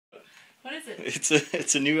What is it?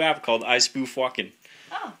 It's a new app called iSpoof Walken.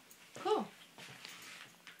 Oh, cool.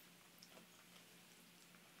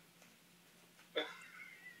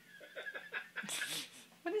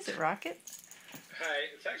 What is it, Rocket? Hey,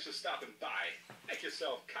 thanks for stopping by. Make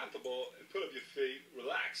yourself comfortable and put up your feet.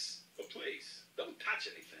 Relax. But please, don't touch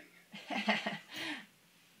anything.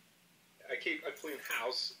 I keep a clean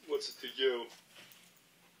house. What's it to you?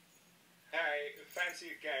 Hey, fancy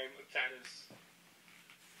a game of tennis?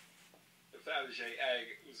 The Fabergé egg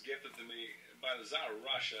was gifted to me by the Tsar of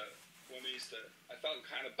Russia one Easter. I felt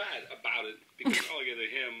kind of bad about it because all I gave to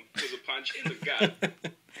him was a punch in the gut.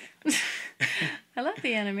 I love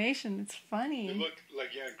the animation. It's funny. You look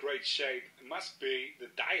like you're in great shape. It must be the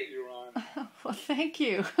diet you're on. Oh, well, thank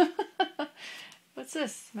you. What's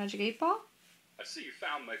this? Magic 8 Ball? I see you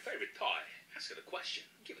found my favorite toy. Ask it a question.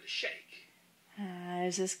 Give it a shake.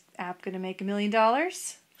 Is this app going to make $1 million? All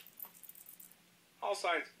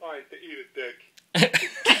signs point to eat a dick.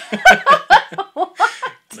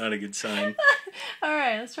 Not a good sign. All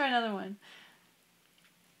right, let's try another one.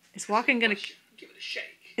 Is Walken going to... Give it a shake.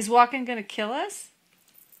 Is Walken going to kill us?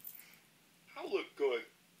 I'll look good.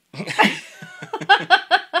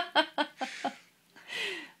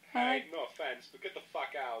 Hey, no offense, but get the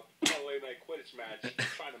fuck out. I'm on a late night Quidditch match I'm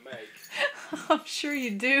trying to make. I'm sure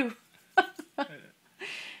you do.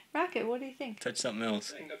 Rocket, what do you think? Touch something else.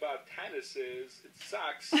 The thing about tennis is, it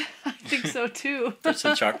sucks. I think so too. Touch the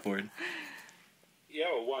chalkboard. You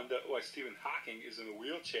ever wonder why Stephen Hawking is in a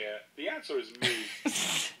wheelchair? The answer is me.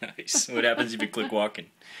 Nice. What happens if you click Walken?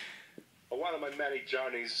 On one of my many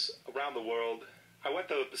journeys around the world, I went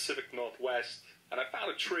to the Pacific Northwest, and I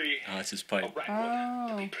found a tree, Oh, it's his a pipe. redwood,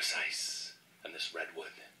 to be precise. And this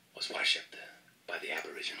redwood was worshipped by the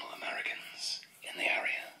Aboriginal Americans in the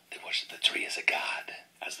area. They worshipped the tree as a god,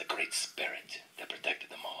 as the great spirit that protected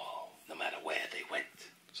them all, no matter where they went.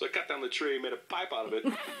 So I cut down the tree, made a pipe out of it,